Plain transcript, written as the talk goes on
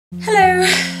Hello.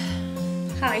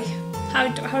 Hi. How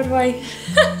do I...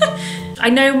 I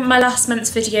know my last month's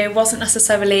video wasn't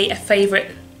necessarily a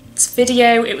favourite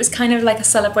video. It was kind of like a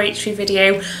celebratory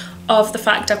video of the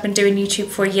fact I've been doing YouTube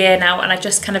for a year now, and I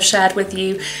just kind of shared with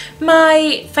you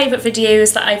my favourite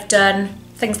videos that I've done,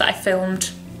 things that I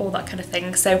filmed, all that kind of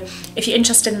thing. So if you're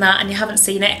interested in that and you haven't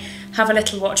seen it, have a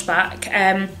little watch back.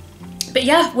 But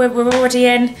yeah, we're already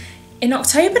in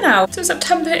October now. So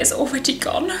September is already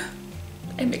gone.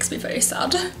 It makes me very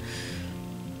sad.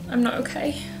 I'm not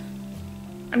okay.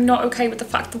 I'm not okay with the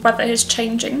fact the weather is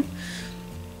changing.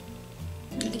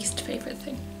 Least favourite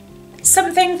thing.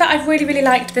 Something that I've really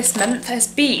liked this month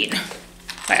has been...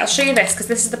 Right, I'll show you this because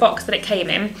this is the box that it came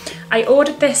in. I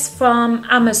ordered this from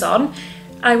Amazon.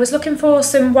 I was looking for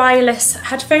some wireless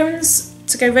headphones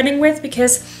to go running with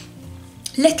because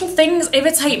little things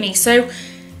irritate me. So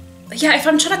yeah, if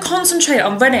I'm trying to concentrate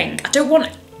on running, I don't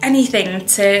want anything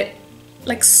to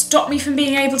like stop me from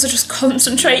being able to just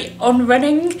concentrate on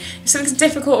running. If something's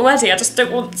difficult already, I just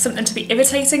don't want something to be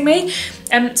irritating me.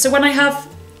 So when I have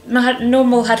my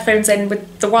normal headphones in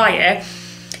with the wire,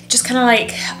 it just kind of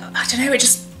like, I don't know, it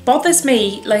just bothers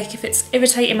me, like if it's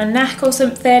irritating my neck or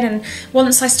something, and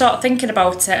once I start thinking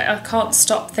about it, I can't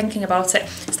stop thinking about it.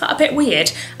 Is that a bit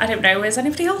weird? I don't know, is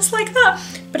anybody else like that?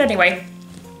 But anyway,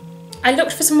 I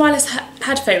looked for some wireless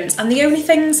headphones, and the only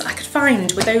things I could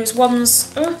find were those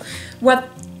ones where,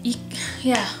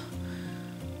 yeah,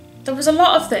 there was a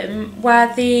lot of them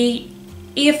where the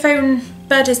earphone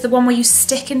bud is the one where you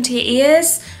stick into your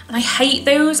ears, and I hate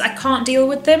those. I can't deal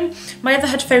with them. My other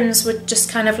headphones would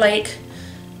just kind of like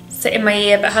sit in my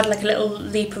ear but had like a little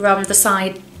loop around the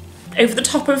side over the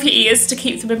top of your ears to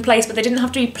keep them in place, but they didn't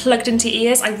have to be plugged into your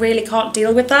ears. I really can't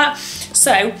deal with that.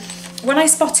 So when I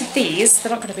spotted these,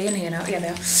 they're not going to be in here now. Yeah, they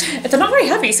are. They're not very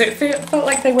heavy, so it felt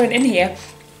like they weren't in here.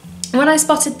 When I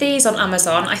spotted these on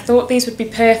Amazon, I thought these would be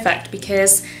perfect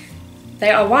because they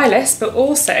are wireless, but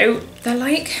also they're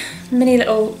like mini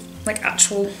little, like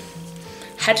actual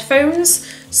headphones.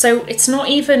 So it's not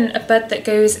even a bud that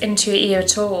goes into your ear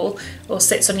at all or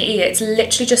sits on your ear. It's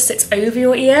literally just sits over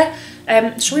your ear.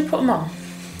 Shall we put them on?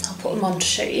 I'll put them on to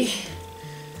show you.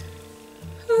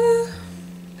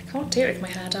 I can't do it with my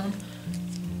hair down.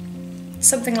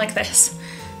 Something like this.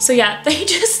 So yeah, they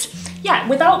just, yeah,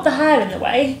 without the hair in the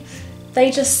way, they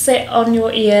just sit on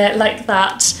your ear like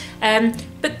that.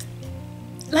 But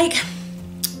like,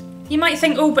 you might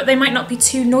think, oh, but they might not be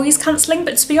too noise cancelling,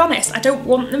 but to be honest, I don't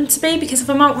want them to be, because if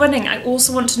I'm out running, I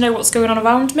also want to know what's going on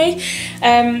around me.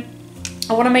 I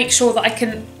want to make sure that I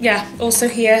can, yeah, also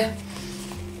hear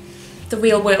the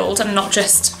real world and not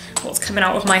just what's coming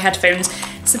out of my headphones.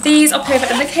 So these are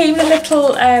perfect, and they came in a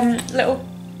little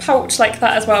pouch like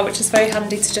that as well, which is very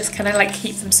handy to just kind of like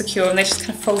keep them secure, and they just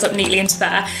kind of fold up neatly into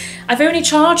there. I've only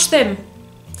charged them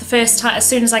the first time as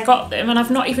soon as I got them, and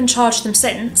I've not even charged them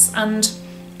since, and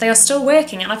they are still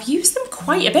working, and I've used them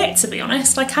quite a bit, to be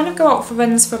honest. I kind of go out for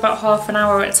runs for about half an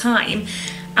hour at a time,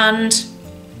 and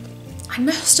I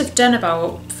must have done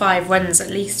about 5 runs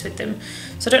at least with them.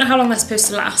 So I don't know how long they're supposed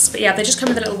to last, but yeah, they just come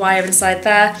with a little wire inside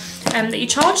there that you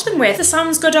charge them with. The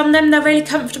sound's good on them, they're really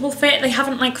comfortable fit, they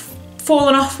haven't like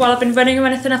fallen off while I've been running or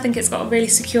anything. I think it's got a really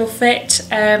secure fit.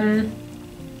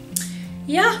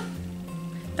 Yeah,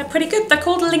 they're pretty good. They're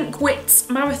called Linkwits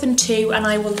Marathon 2, and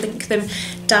I will link them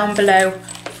down below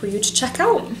for you to check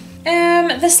out.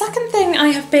 The second thing I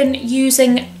have been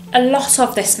using a lot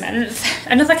of this month,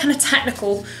 another kind of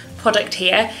technical product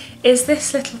here, is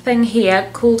this little thing here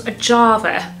called a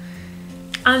Java,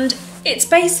 and it's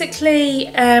basically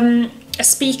a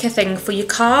speaker thing for your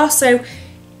car. So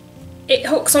it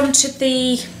hooks onto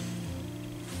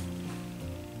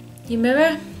your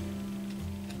mirror.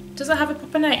 Does it have a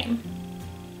proper name?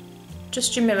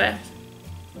 Just your mirror.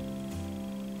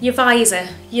 Your visor.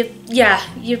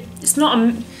 It's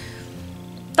not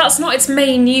that's not its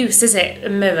main use, is it? A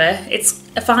mirror. It's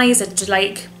a visor to,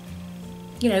 like,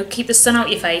 you know, keep the sun out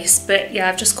your face. But yeah,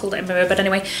 I've just called it a mirror. But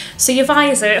anyway, so your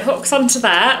visor, it hooks onto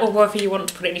there, or wherever you want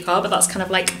to put it in your car, but that's kind of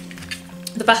like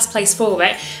the best place for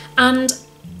it. And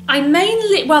I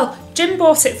mainly, well, Jim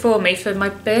bought it for me for my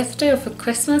birthday or for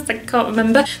Christmas, I can't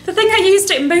remember. The thing I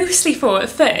used it mostly for at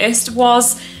first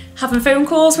was having phone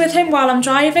calls with him while I'm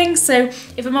driving. So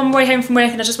if I'm on my way home from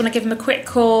work and I just want to give him a quick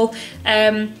call,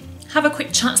 have a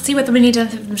quick chat, see whether we need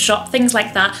anything from the shop, things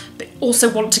like that, but also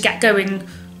want to get going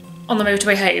on the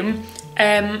motorway home,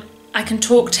 I can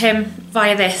talk to him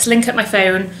via this, link up my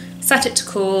phone, set it to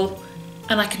call,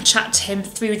 and I can chat to him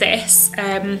through this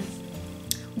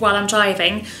while I'm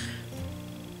driving.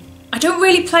 I don't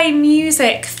really play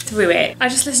music through it. I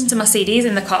just listen to my CDs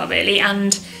in the car really,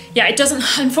 and yeah, it doesn't,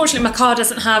 unfortunately my car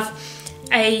doesn't have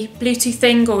a Bluetooth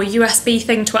thing or a USB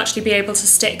thing to actually be able to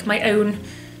stick my own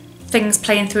things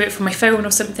playing through it from my phone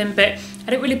or something, but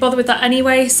I don't really bother with that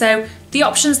anyway. So the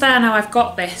option's there now. I've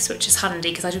got this, which is handy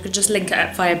because I could just link it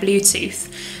up via Bluetooth.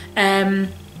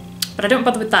 But I don't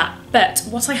bother with that. But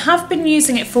what I have been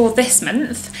using it for this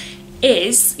month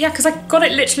is, yeah, because I got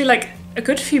it literally like a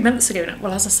good few months ago now.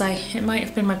 Well, as I say, it might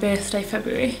have been my birthday,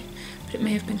 February, but it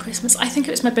may have been Christmas. I think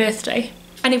it was my birthday.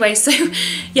 Anyway, so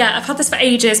yeah, I've had this for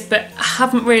ages, but I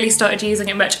haven't really started using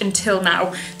it much until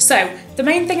now. So the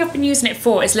main thing I've been using it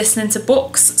for is listening to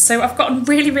books. So I've gotten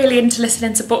really, really into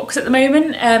listening to books at the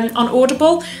moment on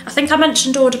Audible. I think I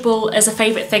mentioned Audible as a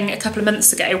favourite thing a couple of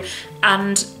months ago.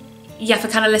 And yeah, for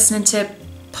kind of listening to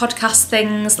podcast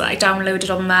things that I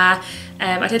downloaded on there.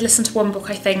 I did listen to one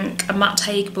book, I think, a Matt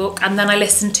Haig book, and then I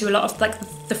listened to a lot of like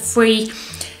the free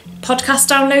podcast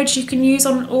downloads you can use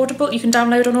on Audible, you can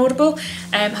download on Audible.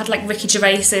 Had like Ricky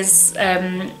Gervais's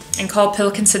and Carl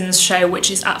Pilkinson's show,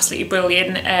 which is absolutely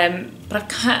brilliant.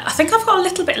 But I think I've got a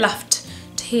little bit left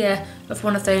to hear of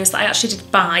one of those that I actually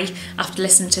did buy after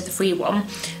listening to the free one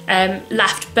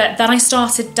left. But then I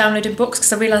started downloading books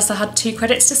because I realised I had 2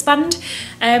 credits to spend.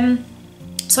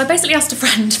 So I basically asked a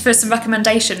friend for some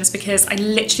recommendations because I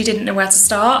literally didn't know where to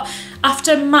start.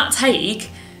 After Matt Haig,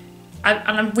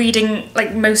 and I'm reading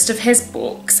like most of his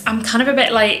books, I'm kind of a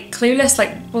bit like clueless,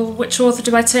 like, well, which author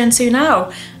do I turn to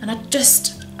now? And I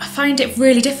find it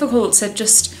really difficult to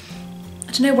just,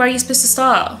 I don't know, where are you supposed to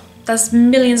start? There's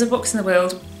millions of books in the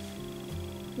world.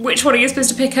 Which one are you supposed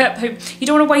to pick up? You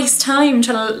don't want to waste time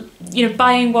trying to,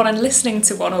 buying one and listening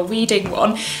to one or reading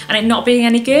one and it not being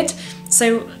any good.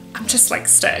 So I'm just like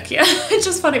stuck, yeah. I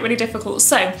just find it really difficult.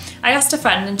 So I asked a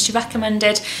friend and she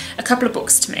recommended a couple of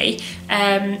books to me.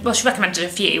 Well, she recommended a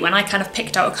few and I kind of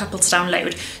picked out a couple to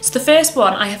download. So the first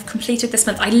one I have completed this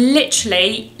month. I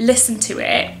literally listened to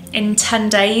it in 10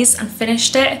 days and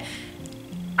finished it.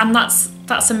 And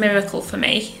that's a miracle for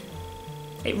me.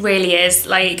 It really is.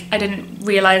 Like, I didn't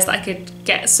realise that I could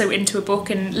get so into a book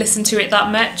and listen to it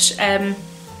that much.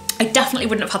 I definitely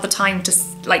wouldn't have had the time to,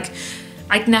 like,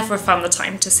 I'd never have found the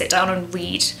time to sit down and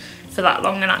read for that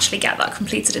long and actually get that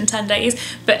completed in 10 days.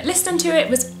 But listening to it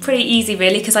was pretty easy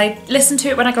really, because I listen to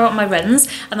it when I go out on my runs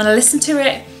and then I listen to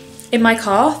it in my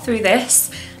car through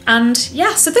this. And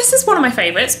yeah, so this is one of my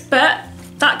favourites, but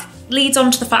that leads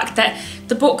on to the fact that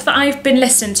the book that I've been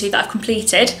listening to that I've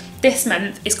completed this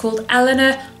month is called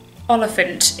Eleanor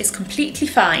Oliphant is Completely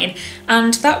Fine,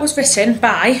 and that was written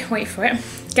by, wait for it,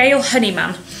 Gail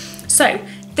Honeyman. So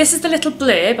this is the little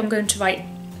blurb I'm going to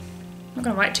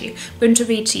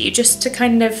read to you just to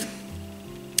kind of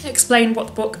explain what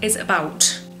the book is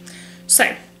about.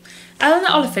 So, Eleanor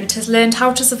Oliphant has learned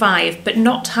how to survive, but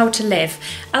not how to live.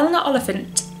 Eleanor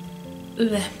Oliphant,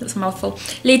 that's a mouthful,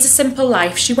 leads a simple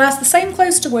life. She wears the same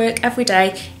clothes to work every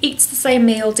day, eats the same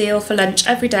meal deal for lunch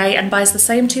every day, and buys the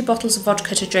same 2 bottles of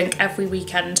vodka to drink every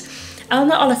weekend.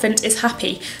 Eleanor Oliphant is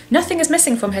happy. Nothing is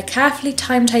missing from her carefully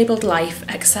timetabled life,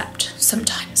 except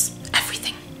sometimes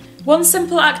everything. One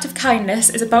simple act of kindness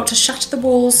is about to shatter the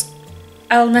walls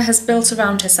Eleanor has built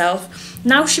around herself.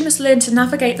 Now she must learn to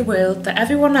navigate the world that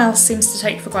everyone else seems to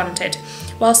take for granted,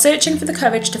 while searching for the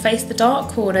courage to face the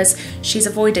dark corners she's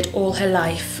avoided all her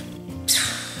life.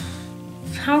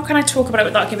 How can I talk about it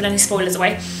without giving any spoilers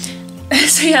away?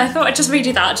 So yeah, I thought I'd just read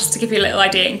you that just to give you a little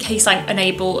idea in case I'm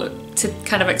unable to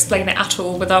kind of explain it at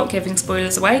all without giving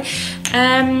spoilers away.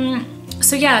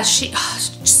 So yeah, she's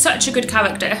such a good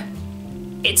character.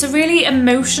 It's a really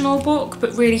emotional book,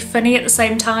 but really funny at the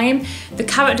same time. The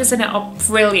characters in it are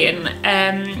brilliant.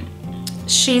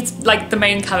 She's like the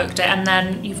main character, and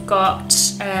then you've got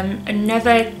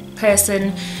another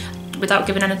person, without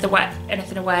giving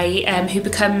anything away, who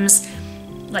becomes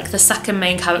like the second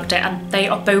main character, and they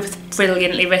are both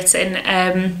brilliantly written.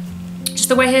 Just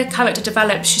the way her character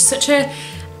develops, she's such a...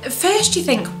 At first you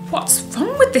think, what's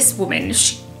wrong with this woman? Is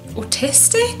she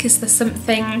autistic? Is there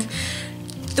something...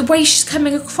 The way she's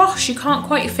coming across, you can't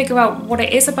quite figure out what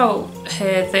it is about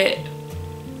her that...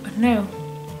 I don't know.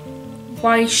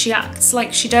 Why she acts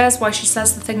like she does, why she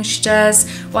says the things she does,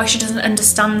 why she doesn't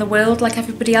understand the world like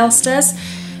everybody else does.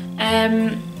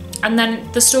 And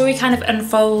then the story kind of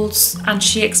unfolds and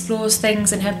she explores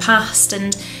things in her past,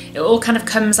 and it all kind of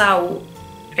comes out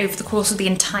over the course of the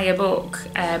entire book,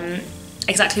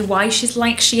 exactly why she's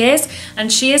like she is.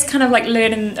 And she is kind of like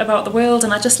learning about the world,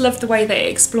 and I just love the way that it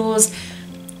explores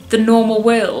the normal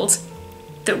world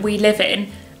that we live in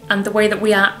and the way that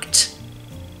we act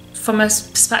from a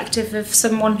perspective of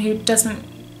someone who doesn't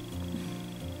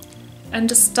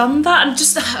understand that. And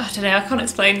just, I don't know, I can't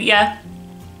explain. Yeah,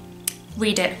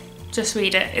 read it, just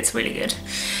read it, it's really good.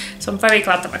 So I'm very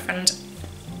glad that my friend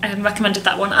recommended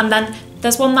that one. And then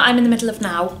there's one that I'm in the middle of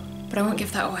now, but I won't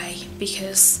give that away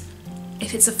because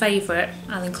if it's a favourite,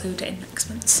 I'll include it in next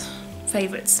month's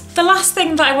favourites. The last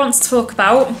thing that I want to talk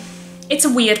about, it's a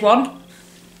weird one.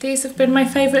 These have been my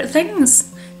favourite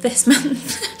things this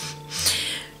month.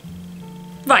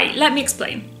 Right, let me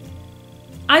explain.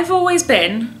 I've always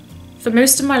been, for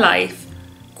most of my life,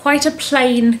 quite a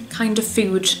plain kind of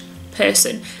food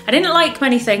person. I didn't like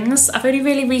many things. I've only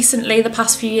really recently, the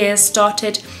past few years,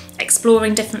 started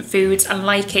exploring different foods and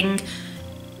liking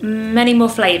many more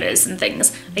flavours and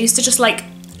things. I used to just like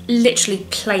literally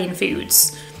plain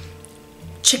foods.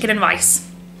 Chicken and rice.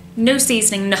 No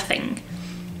seasoning, nothing.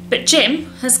 But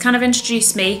Jim has kind of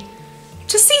introduced me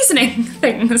to seasoning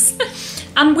things.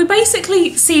 And we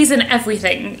basically season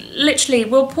everything. Literally,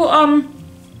 we'll put on...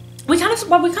 we kind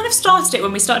of started it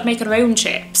when we started making our own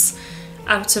chips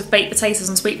out of baked potatoes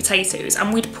and sweet potatoes,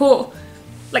 and we'd put,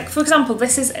 like, for example,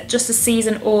 this is just a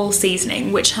season all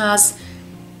seasoning, which has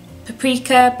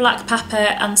paprika, black pepper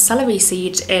and celery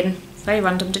seed in. Very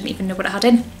random, didn't even know what it had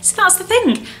in. So that's the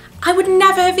thing. I would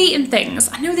never have eaten things.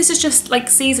 I know this is just like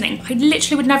seasoning, but I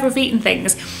literally would never have eaten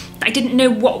things that I didn't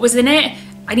know what was in it.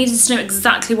 I needed to know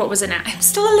exactly what was in it. I'm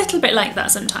still a little bit like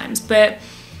that sometimes, but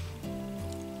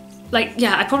like,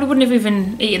 yeah, I probably wouldn't have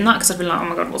even eaten that because I'd be like, oh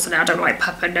my god, what's in it? I don't like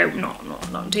pepper. No,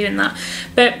 not doing that.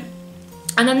 But,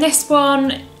 and then this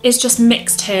one is just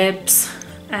mixed herbs.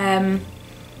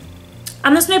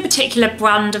 And there's no particular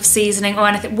brand of seasoning or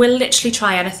anything. We'll literally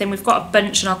try anything. We've got a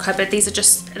bunch in our cupboard. These are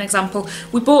just an example.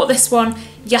 We bought this one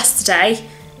yesterday,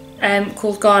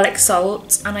 called garlic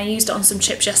salt, and I used it on some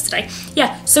chips yesterday.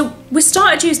 Yeah, so we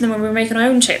started using them when we were making our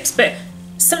own chips, but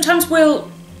sometimes we'll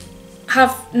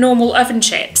have normal oven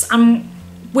chips and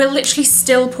we'll literally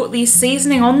still put these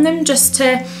seasoning on them just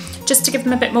to give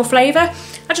them a bit more flavour.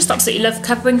 I just absolutely love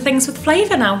covering things with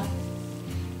flavour now,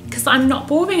 because I'm not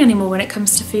boring anymore when it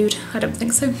comes to food. I don't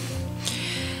think so.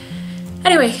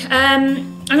 Anyway,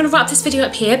 I'm going to wrap this video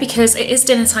up here because it is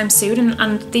dinner time soon,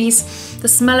 and the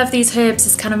smell of these herbs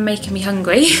is kind of making me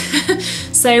hungry.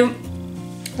 So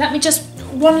let me just,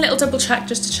 one little double check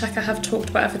just to check I have talked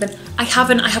about everything. I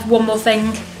haven't, I have one more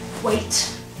thing.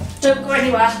 Wait, don't go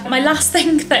anywhere. My last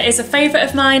thing that is a favourite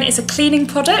of mine is a cleaning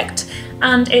product,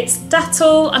 and it's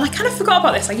Dettol, and I kind of forgot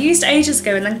about this. I used it ages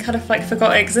ago and then kind of like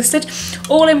forgot it existed.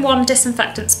 All-in-one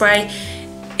disinfectant spray.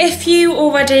 If you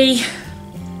already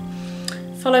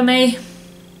follow me,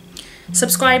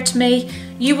 subscribe to me,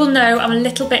 you will know I'm a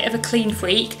little bit of a clean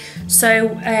freak. So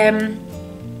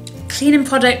cleaning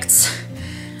products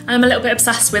I'm a little bit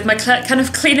obsessed with. My kind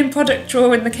of cleaning product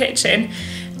drawer in the kitchen,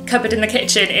 cupboard in the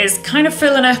kitchen, is kind of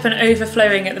filling up and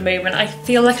overflowing at the moment. I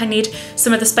feel like I need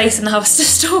some of the space in the house to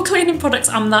store cleaning products.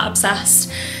 I'm that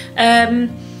obsessed.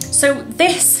 So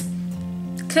this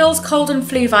kills cold and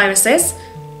flu viruses.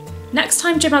 Next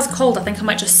time Jim has a cold, I think I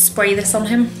might just spray this on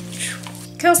him.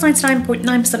 Kills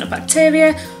 99.9% of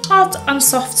bacteria, hard and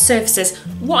soft surfaces.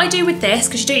 What I do with this,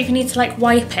 because you don't even need to like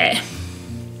wipe it,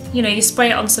 you know, you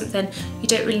spray it on something, you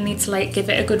don't really need to like give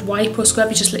it a good wipe or scrub,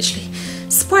 you just literally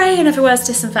spray and everywhere's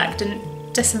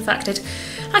disinfected.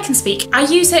 I can speak. I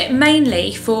use it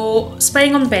mainly for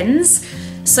spraying on the bins,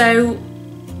 so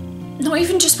not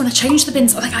even just when I change the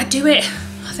bins, like I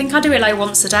think I do it like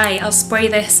once a day. I'll spray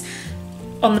this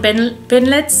on the bin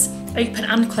lids, open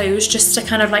and close, just to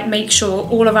kind of like make sure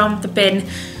all around the bin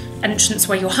entrance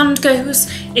where your hand goes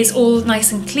is all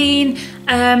nice and clean.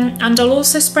 And I'll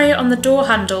also spray it on the door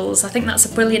handles. I think that's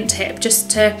a brilliant tip,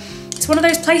 it's one of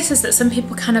those places that some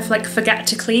people kind of like forget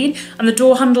to clean, and the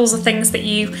door handles are things that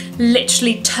you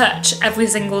literally touch every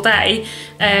single day,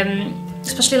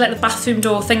 especially like the bathroom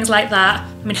door, things like that.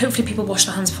 I mean, hopefully people wash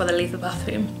their hands before they leave the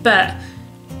bathroom, but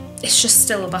it's just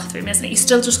still a bathroom, isn't it? You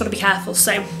still just got to be careful.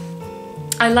 So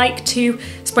I like to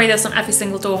spray this on every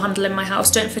single door handle in my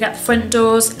house. Don't forget the front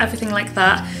doors, everything like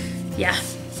that. Yeah,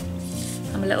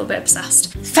 I'm a little bit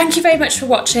obsessed. Thank you very much for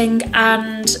watching,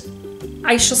 and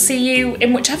I shall see you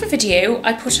in whichever video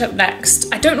I put up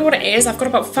next. I don't know what it is. I've got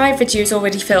about 5 videos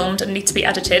already filmed and need to be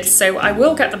edited, so I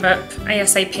will get them up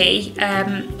ASAP.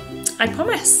 I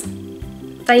promise.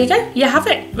 There you go. You have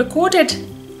it recorded.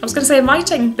 I was going to say in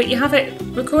writing, but you have it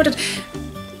recorded.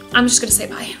 I'm just going to say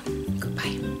bye.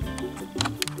 Goodbye.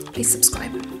 Please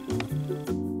subscribe.